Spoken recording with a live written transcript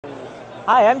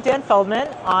Hi, I'm Dan Feldman.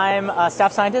 I'm a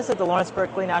staff scientist at the Lawrence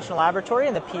Berkeley National Laboratory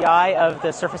and the PI of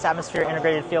the Surface Atmosphere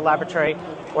Integrated Field Laboratory,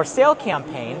 or SAIL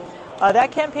campaign.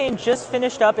 That campaign just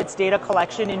finished up its data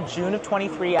collection in June of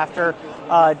 23 after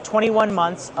 21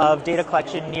 months of data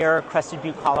collection near Crested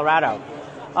Butte, Colorado.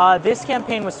 This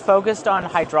campaign was focused on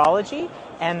hydrology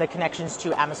and the connections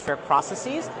to atmospheric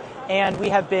processes, and we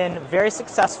have been very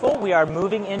successful. We are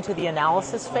moving into the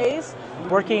analysis phase,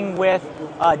 working with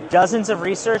dozens of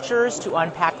researchers to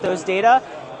unpack those data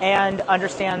and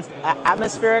understand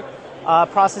atmospheric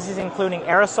processes including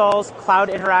aerosols, cloud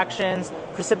interactions,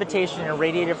 precipitation, and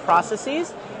radiative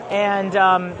processes. And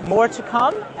more to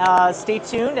come. Stay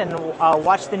tuned and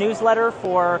watch the newsletter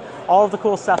for all of the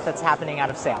cool stuff that's happening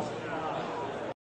out of SAIL.